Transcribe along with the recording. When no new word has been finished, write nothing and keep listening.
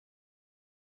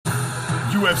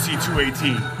UFC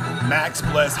 218, Max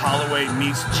Bless Holloway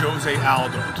meets Jose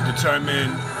Aldo to determine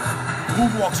who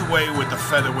walks away with the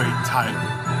featherweight title.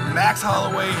 Max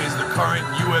Holloway is the current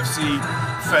UFC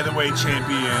featherweight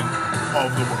champion of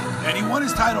the world, and he won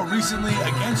his title recently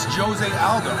against Jose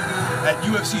Aldo at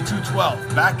UFC 212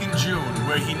 back in June,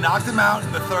 where he knocked him out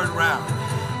in the third round.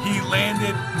 He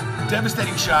landed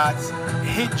devastating shots,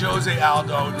 hit Jose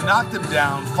Aldo, knocked him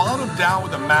down, followed him down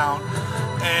with a mount,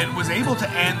 and was able to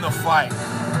end the fight.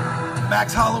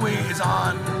 Max Holloway is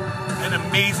on an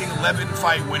amazing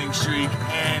 11-fight winning streak,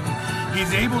 and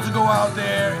he's able to go out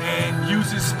there and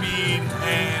use his speed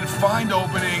and find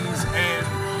openings, and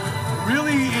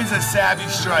really is a savvy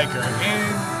striker. In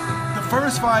the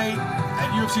first fight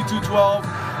at UFC 212,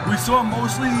 we saw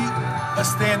mostly a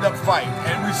stand-up fight,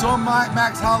 and we saw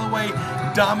Max Holloway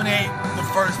dominate the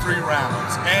first 3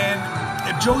 rounds. And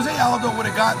if Jose Aldo would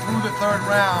have got through the third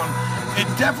round, it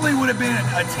definitely would have been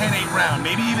a 10-8 round,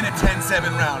 maybe even a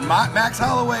 10-7 round. Max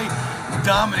Holloway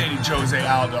dominated Jose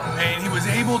Aldo, and he was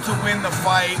able to win the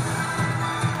fight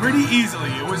pretty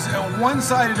easily. It was a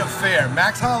one-sided affair.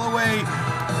 Max Holloway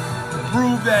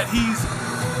proved that he's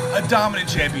a dominant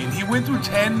champion. He went through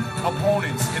 10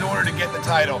 opponents in order to get the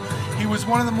title. He was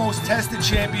one of the most tested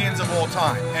champions of all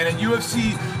time. And at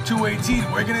UFC 218,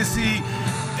 we're going to see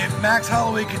if Max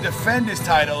Holloway can defend his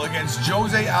title against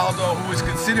Jose Aldo, who is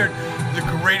considered the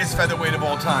greatest featherweight of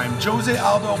all time. Jose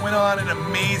Aldo went on an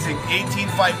amazing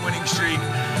 18-fight winning streak,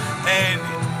 and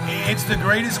it's the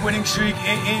greatest winning streak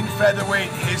in featherweight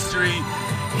history.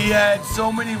 He had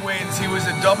so many wins. He was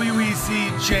a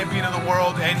WEC champion of the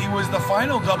world, and he was the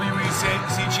final WEC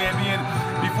champion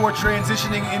before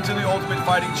transitioning into the Ultimate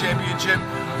Fighting Championship,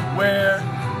 where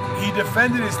he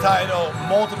defended his title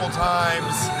multiple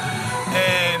times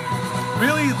and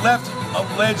really left a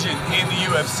legend in the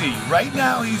UFC. Right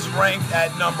now, he's ranked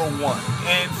at number 1.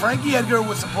 And Frankie Edgar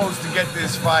was supposed to get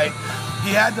this fight. He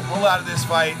had to pull out of this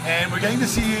fight, and we're getting to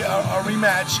see a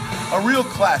rematch, a real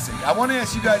classic. I want to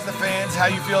ask you guys, the fans, how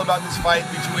you feel about this fight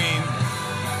between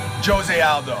Jose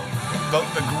Aldo,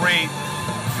 the great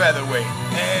featherweight,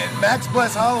 and Max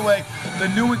Bless Holloway, the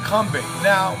new incumbent.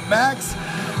 Now, Max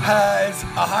has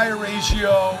a higher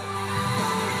ratio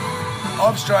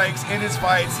of strikes in his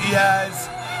fights. He has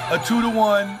a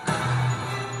 2-to-1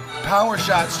 power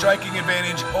shot striking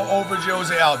advantage over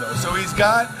Jose Aldo. So he's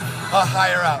got a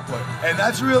higher output, and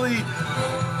that's really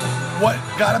what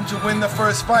got him to win the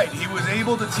first fight. He was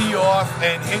able to tee off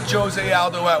and hit Jose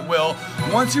Aldo at will.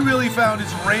 Once he really found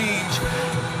his range,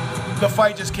 the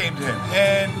fight just came to him.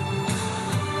 And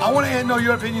I want to know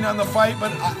your opinion on the fight,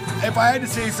 but if I had to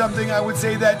say something, I would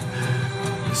say that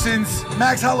since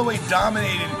Max Holloway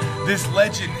dominated this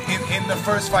legend in the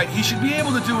first fight, he should be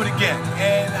able to do it again.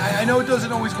 And I know it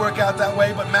doesn't always work out that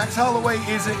way, but Max Holloway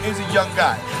is a young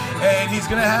guy, and he's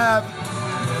going to have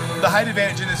the height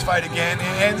advantage in this fight again,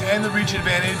 and the reach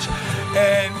advantage.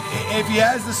 And if he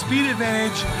has the speed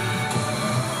advantage,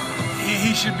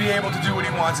 he should be able to do what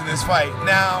he wants in this fight.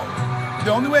 Now, the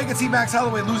only way I can see Max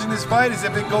Holloway losing this fight is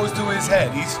if it goes to his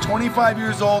head. He's 25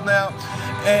 years old now,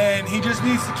 and he just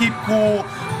needs to keep cool,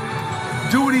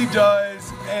 do what he does,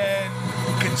 and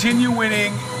continue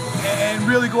winning, and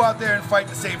really go out there and fight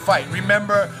the same fight.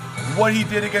 Remember what he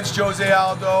did against Jose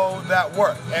Aldo that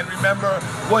worked, and remember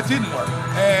what didn't work,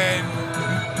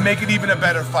 and make it even a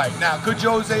better fight. Now, could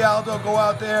Jose Aldo go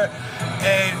out there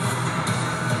and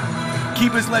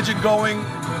keep his legend going,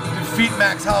 defeat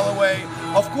Max Holloway?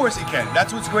 Of course he can.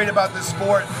 That's what's great about this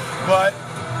sport. But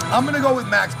I'm going to go with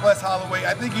Max Bless Holloway.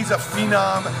 I think he's a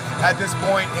phenom at this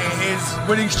point. His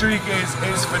winning streak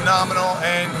is phenomenal,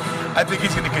 and I think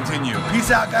he's going to continue.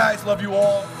 Peace out, guys. Love you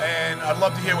all, and I'd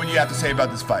love to hear what you have to say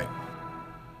about this fight.